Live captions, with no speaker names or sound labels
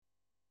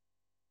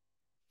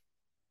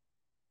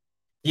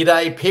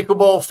G'day,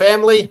 Pickleball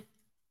family.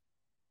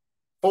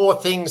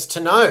 4 things to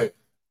know.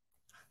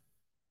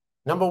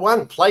 Number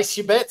 1, place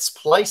your bets,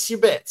 place your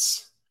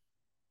bets.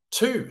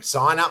 2,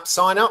 sign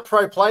up,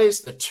 pro players.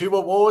 The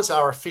Tour Wars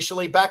are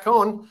officially back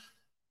on.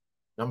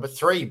 Number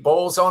 3,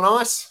 balls on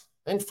ice.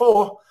 And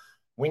 4,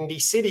 Windy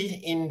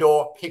City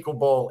indoor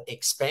pickleball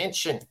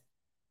expansion.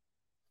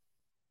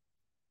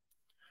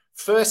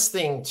 First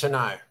thing to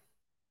know.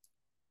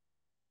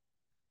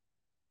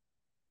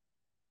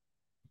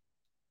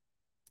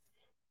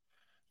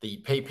 The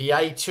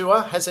PPA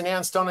Tour has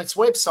announced on its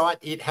website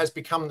it has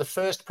become the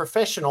first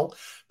professional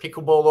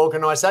pickleball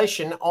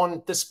organisation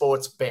on the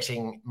sports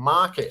betting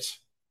market.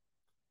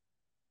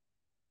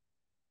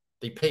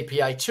 The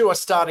PPA Tour,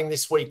 starting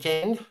this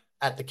weekend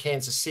at the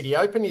Kansas City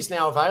Open, is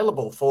now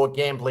available for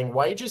gambling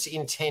wagers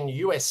in 10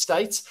 US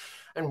states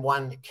and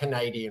 1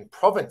 Canadian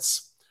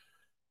province.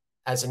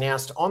 As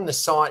announced on the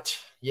site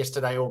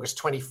yesterday, August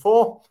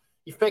 24,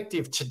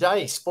 effective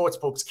today,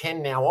 sportsbooks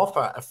can now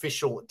offer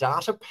official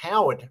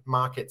data-powered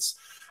markets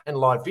and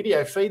live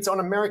video feeds on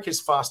America's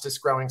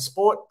fastest-growing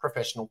sport,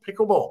 professional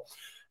pickleball.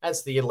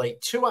 As the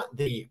Elite Tour,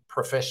 the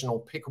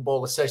Professional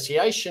Pickleball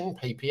Association,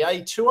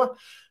 PPA Tour,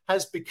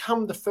 has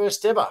become the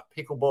first ever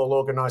pickleball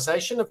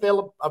organisation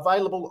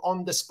available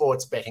on the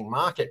sports betting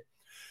market.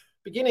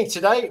 Beginning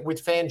today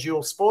with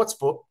FanDuel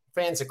Sportsbook,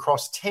 fans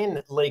across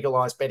 10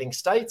 legalised betting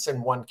states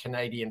and 1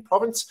 Canadian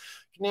province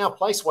can now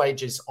place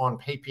wagers on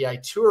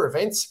PPA Tour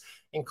events,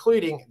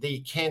 including the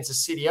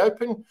Kansas City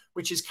Open,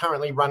 which is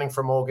currently running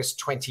from August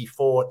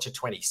 24 to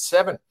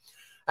 27.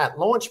 At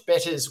launch,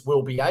 bettors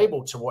will be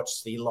able to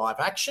watch the live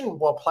action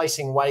while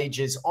placing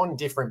wagers on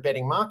different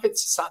betting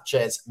markets such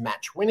as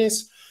match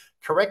winners,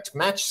 correct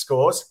match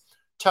scores,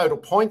 total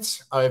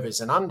points, overs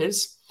and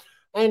unders,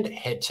 and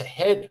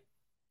head-to-head.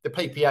 The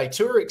PPA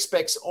Tour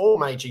expects all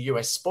major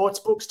US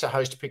sportsbooks to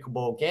host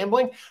pickleball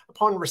gambling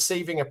upon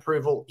receiving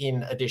approval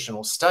in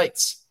additional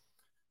states.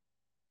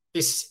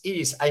 This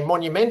is a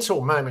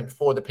monumental moment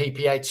for the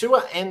PPA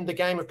Tour and the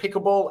game of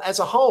pickleball as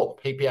a whole,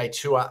 PPA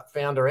Tour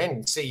founder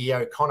and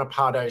CEO Connor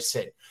Pardo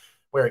said.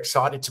 We're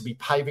excited to be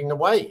paving the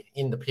way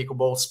in the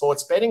pickleball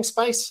sports betting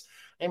space,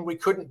 and we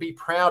couldn't be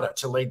prouder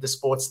to lead the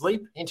sports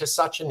leap into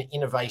such an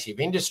innovative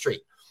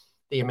industry.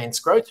 The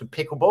immense growth of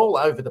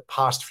pickleball over the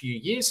past few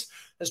years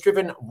has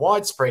driven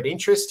widespread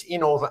interest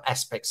in all the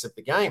aspects of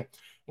the game,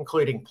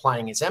 including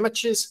playing as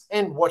amateurs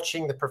and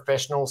watching the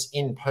professionals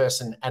in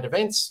person at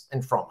events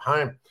and from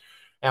home.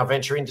 Our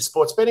venture into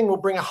sports betting will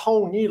bring a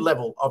whole new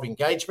level of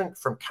engagement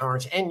from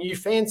current and new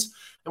fans,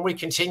 and we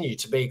continue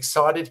to be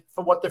excited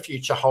for what the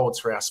future holds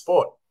for our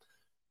sport.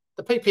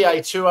 The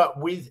PPA Tour,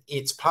 with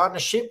its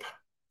partnership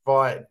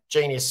via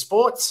Genius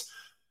Sports,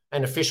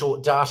 an official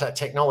data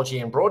technology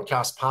and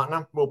broadcast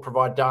partner, will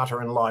provide data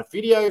and live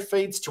video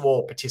feeds to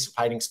all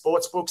participating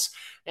sportsbooks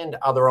and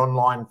other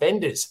online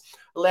vendors,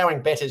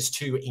 allowing bettors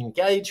to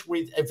engage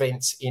with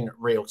events in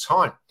real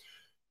time.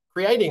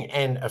 Creating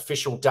an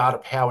official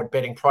data-powered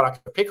betting product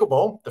for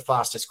pickleball, the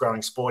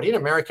fastest-growing sport in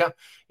America,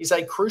 is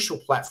a crucial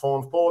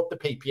platform for the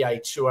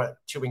PPA Tour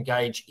to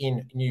engage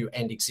in new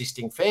and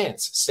existing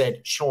fans,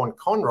 said Sean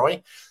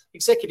Conroy,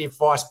 Executive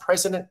Vice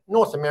President,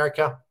 North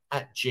America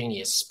at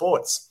Genius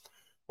Sports.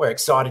 We're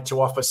excited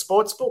to offer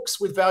sportsbooks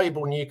with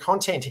valuable new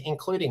content,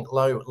 including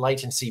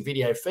low-latency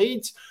video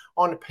feeds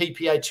on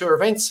PPA Tour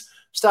events,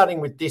 starting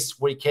with this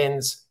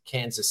weekend's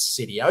Kansas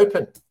City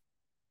Open.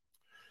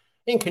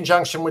 In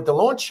conjunction with the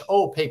launch,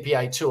 all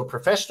PPA Tour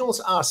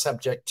professionals are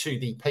subject to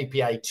the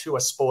PPA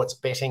Tour sports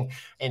betting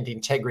and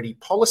integrity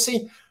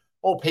policy.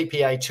 All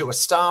PPA Tour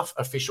staff,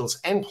 officials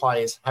and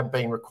players have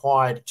been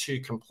required to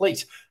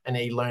complete an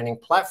e-learning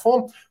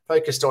platform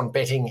focused on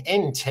betting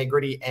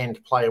integrity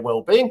and player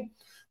well-being.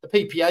 The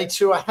PPA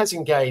Tour has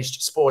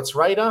engaged Sports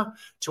Radar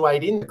to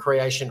aid in the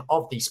creation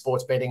of the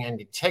sports betting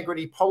and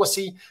integrity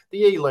policy,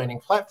 the e-learning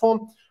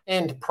platform,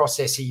 and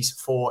processes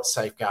for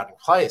safeguarding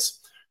players.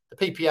 The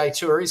PPA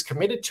Tour is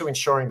committed to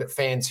ensuring that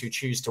fans who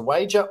choose to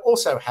wager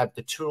also have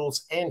the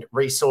tools and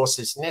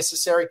resources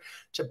necessary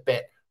to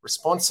bet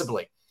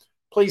responsibly.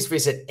 Please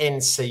visit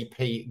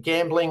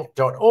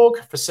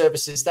ncpgambling.org for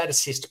services that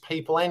assist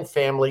people and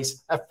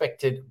families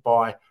affected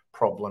by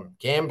problem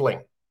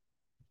gambling.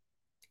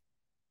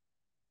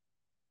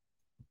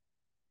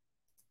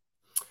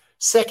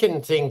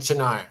 Second thing to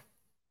know,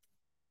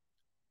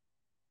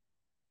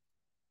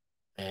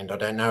 and I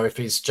don't know if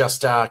it's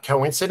just a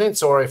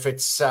coincidence or if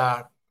it's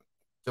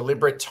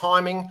deliberate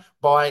timing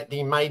by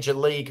the Major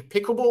League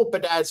Pickleball,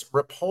 but as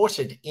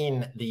reported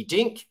in the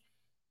Dink,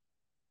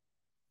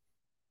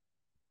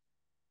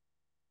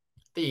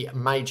 the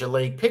Major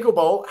League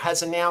Pickleball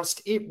has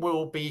announced it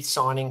will be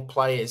signing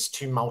players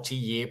to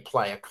multi-year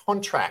player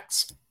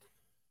contracts.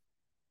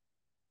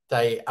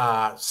 They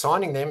are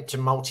signing them to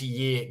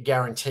multi-year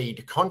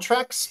guaranteed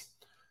contracts.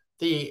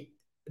 The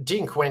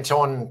Dink went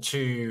on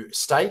to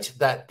state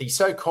that the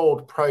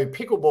so-called Pro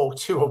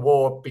Pickleball Tour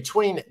war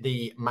between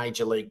the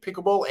Major League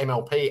Pickleball,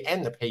 MLP,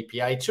 and the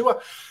PPA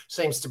Tour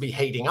seems to be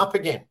heating up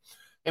again.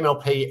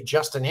 MLP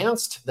just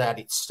announced that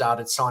it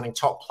started signing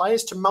top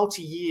players to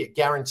multi-year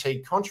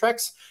guaranteed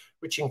contracts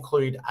which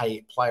include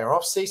a player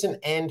off-season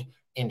and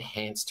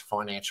enhanced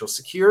financial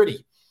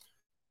security.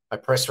 A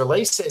press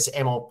release says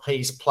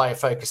MLP's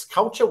player-focused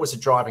culture was a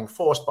driving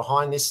force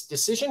behind this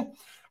decision,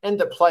 and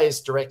that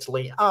players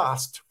directly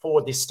asked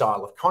for this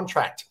style of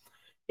contract.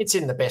 It's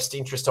in the best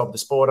interest of the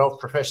sport of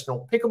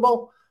professional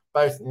pickleball,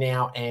 both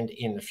now and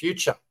in the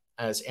future,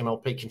 as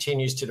MLP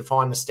continues to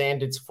define the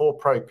standards for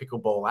pro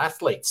pickleball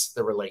athletes,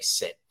 the release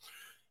said.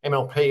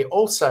 MLP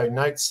also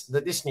notes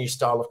that this new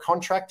style of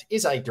contract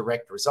is a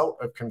direct result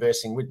of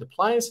conversing with the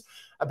players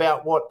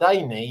about what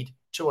they need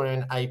to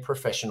earn a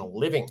professional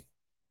living.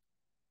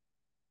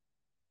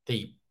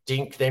 The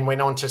Dink then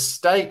went on to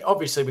state,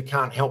 obviously we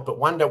can't help but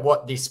wonder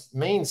what this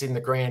means in the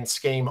grand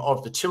scheme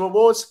of the two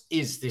awards.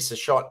 Is this a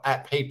shot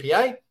at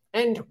PPA?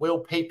 And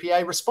will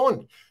PPA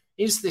respond?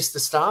 Is this the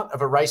start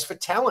of a race for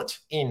talent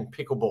in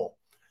pickleball?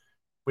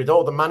 With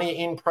all the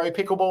money in pro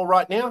pickleball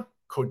right now,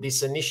 could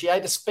this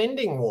initiate a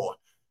spending war?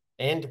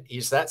 And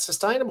is that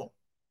sustainable?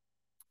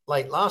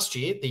 Late last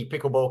year, the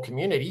pickleball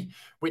community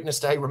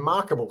witnessed a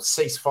remarkable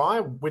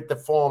ceasefire with the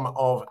form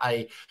of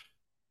a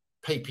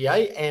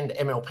PPA and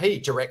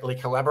MLP directly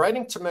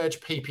collaborating to merge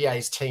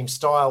PPA's team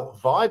style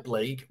Vibe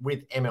League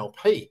with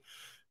MLP.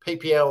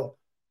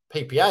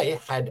 PPA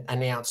had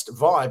announced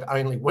Vibe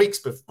only weeks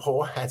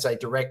before as a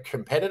direct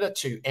competitor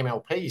to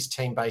MLP's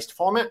team-based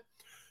format.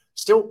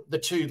 Still, the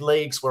two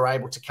leagues were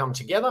able to come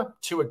together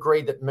to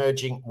agree that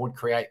merging would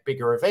create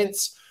bigger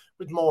events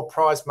with more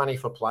prize money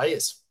for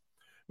players.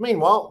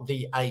 Meanwhile,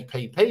 the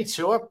APP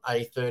Tour,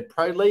 a third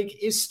pro league,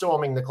 is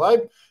storming the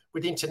globe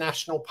with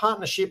international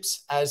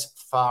partnerships as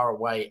far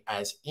away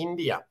as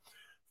India.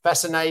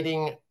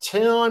 Fascinating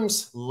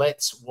times.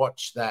 Let's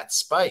watch that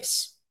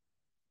space.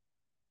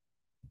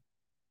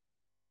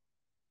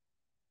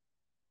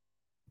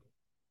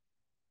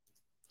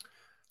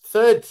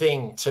 Third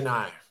thing to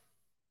know.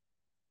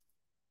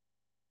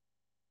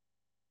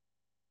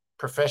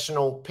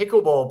 Professional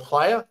pickleball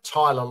player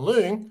Tyler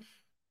Leung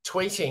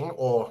tweeting,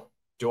 or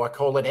do I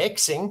call it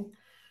Xing,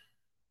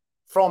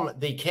 from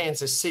the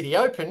Kansas City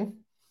Open,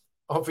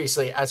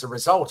 obviously as a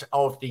result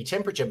of the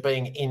temperature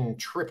being in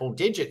triple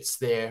digits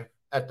there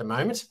at the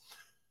moment,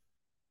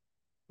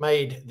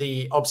 made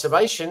the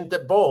observation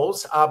that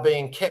balls are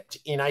being kept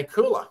in a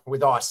cooler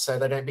with ice so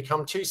they don't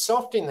become too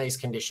soft in these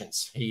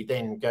conditions. He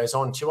then goes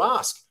on to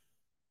ask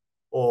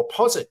or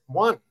posit,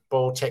 1,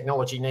 ball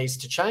technology needs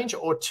to change,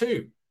 or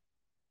 2,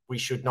 we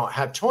should not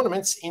have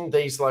tournaments in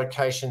these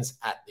locations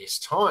at this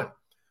time.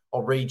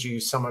 I'll read you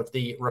some of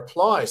the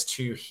replies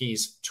to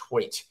his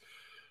tweet.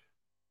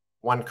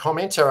 One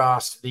commenter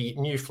asked, the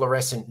new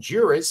fluorescent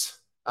jurors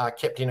are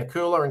kept in a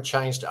cooler and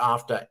changed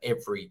after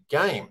every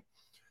game.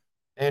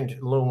 And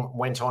Leung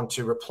went on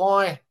to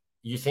reply,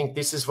 you think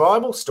this is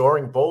viable,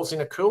 storing balls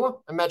in a cooler?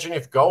 Imagine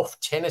if golf,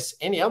 tennis,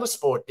 any other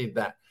sport did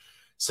that.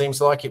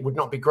 Seems like it would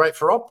not be great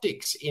for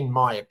optics, in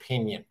my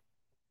opinion.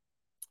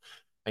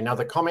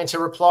 Another commenter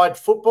replied,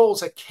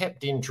 footballs are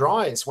kept in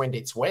dryers when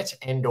it's wet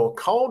and or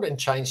cold and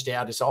changed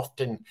out as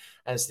often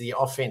as the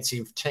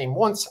offensive team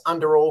wants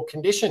under all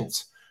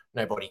conditions.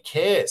 Nobody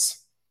cares.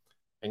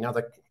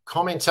 Another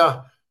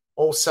commenter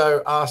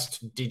also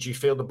asked, did you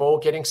feel the ball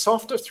getting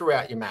softer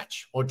throughout your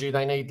match, or do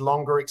they need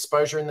longer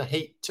exposure in the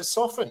heat to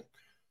soften?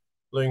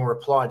 Leung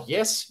replied,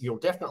 yes, you'll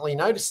definitely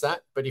notice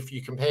that, but if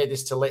you compare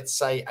this to, let's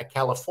say, a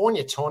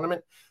California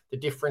tournament, the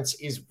difference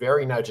is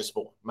very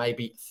noticeable,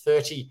 maybe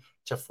 30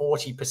 to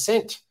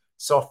 40%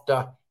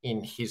 softer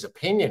in his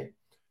opinion.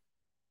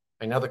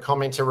 Another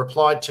commenter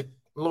replied to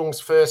Leung's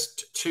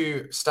first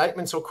two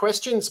statements or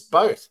questions,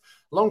 both.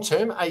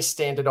 Long-term, a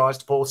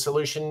standardized ball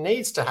solution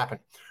needs to happen.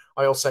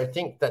 I also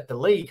think that the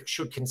league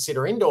should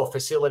consider indoor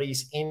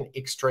facilities in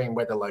extreme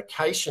weather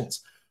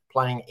locations.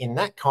 Playing in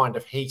that kind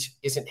of heat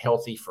isn't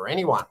healthy for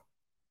anyone.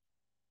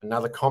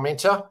 Another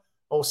commenter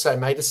also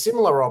made a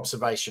similar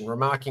observation,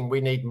 remarking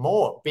we need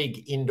more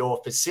big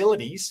indoor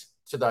facilities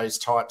to those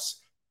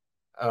types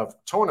of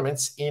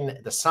tournaments in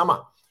the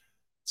summer.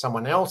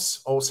 Someone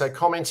else also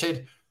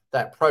commented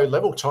that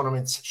pro-level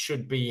tournaments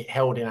should be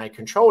held in a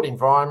controlled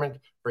environment,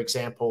 for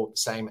example,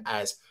 same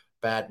as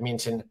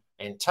badminton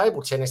and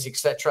table tennis,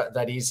 etc.,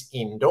 that is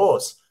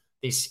indoors.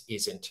 This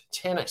isn't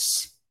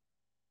tennis.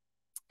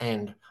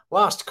 And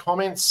last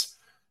comments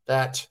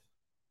that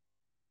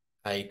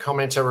a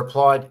commenter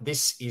replied,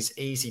 this is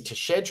easy to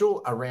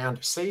schedule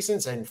around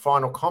seasons. And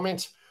final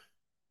comment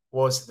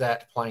was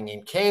that playing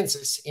in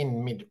Kansas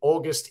in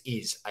mid-August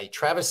is a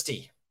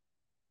travesty.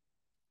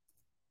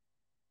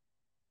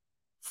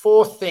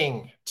 Fourth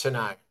thing to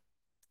know.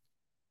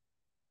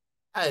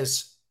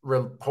 As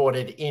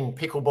reported in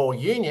Pickleball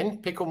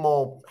Union,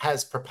 Pickleball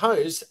has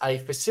proposed a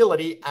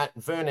facility at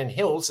Vernon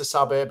Hills, a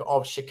suburb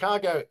of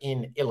Chicago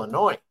in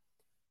Illinois.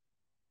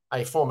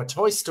 A former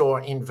toy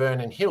store in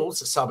Vernon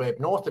Hills, a suburb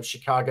north of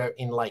Chicago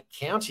in Lake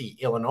County,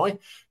 Illinois,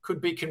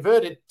 could be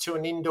converted to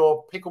an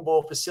indoor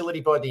pickleball facility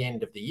by the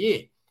end of the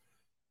year.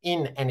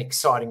 In an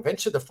exciting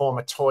venture, the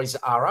former Toys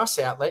R Us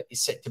outlet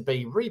is set to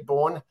be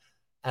reborn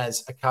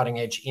as a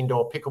cutting-edge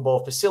indoor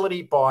pickleball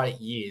facility by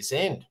year's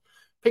end.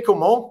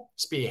 Pickleball,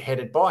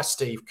 spearheaded by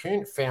Steve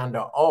Kuhn, founder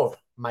of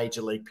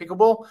Major League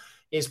Pickleball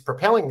is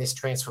propelling this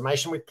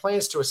transformation with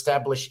plans to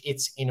establish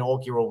its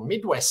inaugural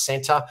Midwest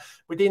Centre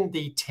within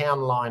the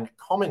Townline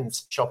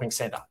Commons Shopping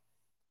Centre.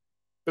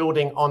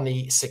 Building on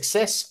the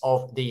success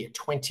of the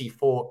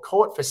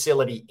 24-court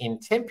facility in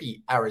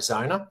Tempe,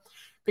 Arizona,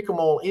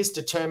 Pickleball is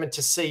determined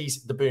to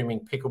seize the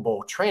booming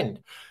pickleball trend.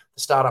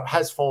 The startup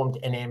has formed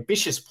an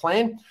ambitious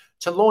plan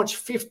to launch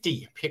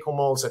 50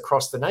 picklemalls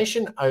across the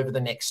nation over the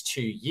next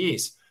 2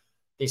 years.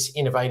 This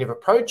innovative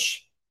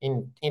approach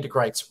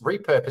integrates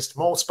repurposed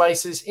mall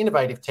spaces,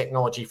 innovative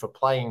technology for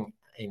playing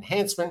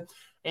enhancement,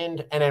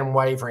 and an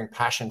unwavering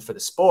passion for the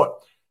sport.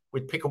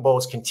 With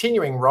pickleball's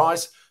continuing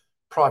rise,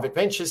 private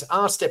ventures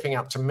are stepping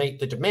up to meet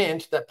the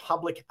demand that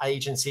public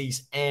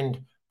agencies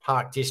and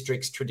park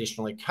districts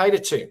traditionally cater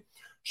to.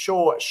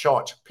 Sure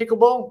Shot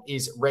Pickleball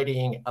is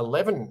readying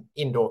 11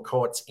 indoor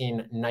courts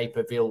in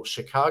Naperville,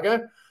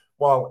 Chicago,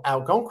 while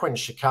Algonquin,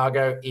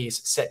 Chicago is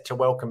set to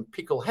welcome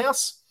Pickle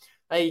House,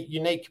 a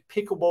unique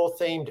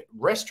pickleball-themed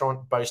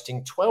restaurant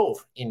boasting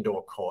 12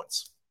 indoor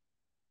courts.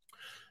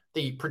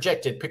 The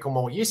projected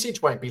pickleball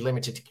usage won't be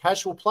limited to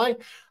casual play.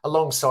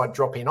 Alongside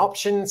drop-in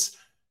options,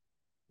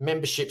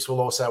 memberships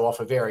will also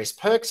offer various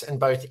perks, and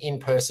both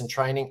in-person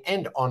training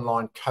and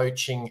online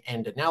coaching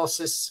and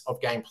analysis of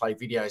gameplay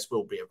videos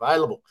will be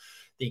available.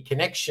 The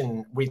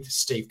connection with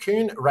Steve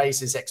Kuhn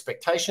raises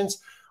expectations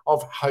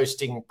of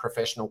hosting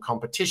professional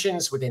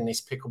competitions within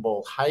this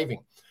pickleball haven.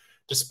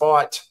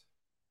 Despite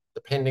the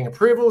pending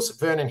approvals,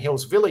 Vernon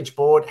Hills Village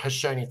Board has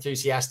shown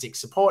enthusiastic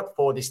support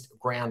for this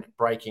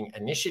groundbreaking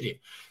initiative.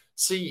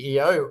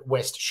 CEO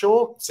West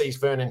Shaw sees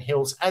Vernon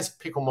Hills as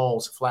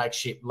Pickleball's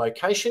flagship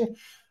location,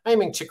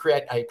 aiming to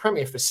create a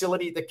premier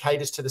facility that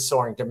caters to the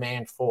soaring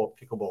demand for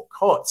pickleball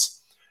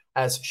courts.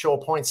 As Shaw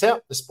points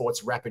out, the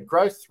sport's rapid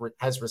growth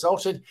has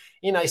resulted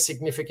in a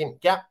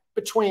significant gap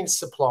between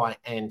supply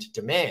and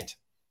demand.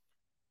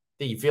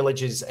 The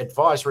village's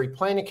Advisory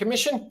Planning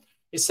Commission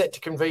is set to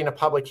convene a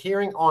public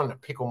hearing on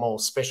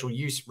Pickleball's special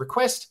use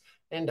request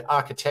and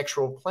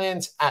architectural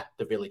plans at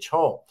the Village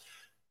Hall.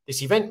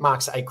 This event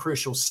marks a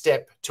crucial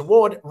step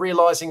toward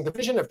realising the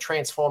vision of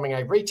transforming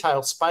a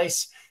retail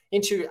space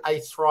into a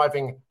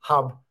thriving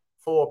hub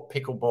for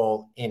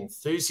pickleball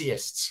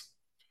enthusiasts.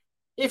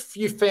 If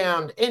you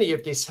found any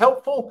of this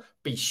helpful,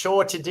 be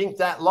sure to dink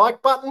that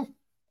like button.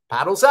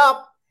 Paddles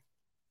up!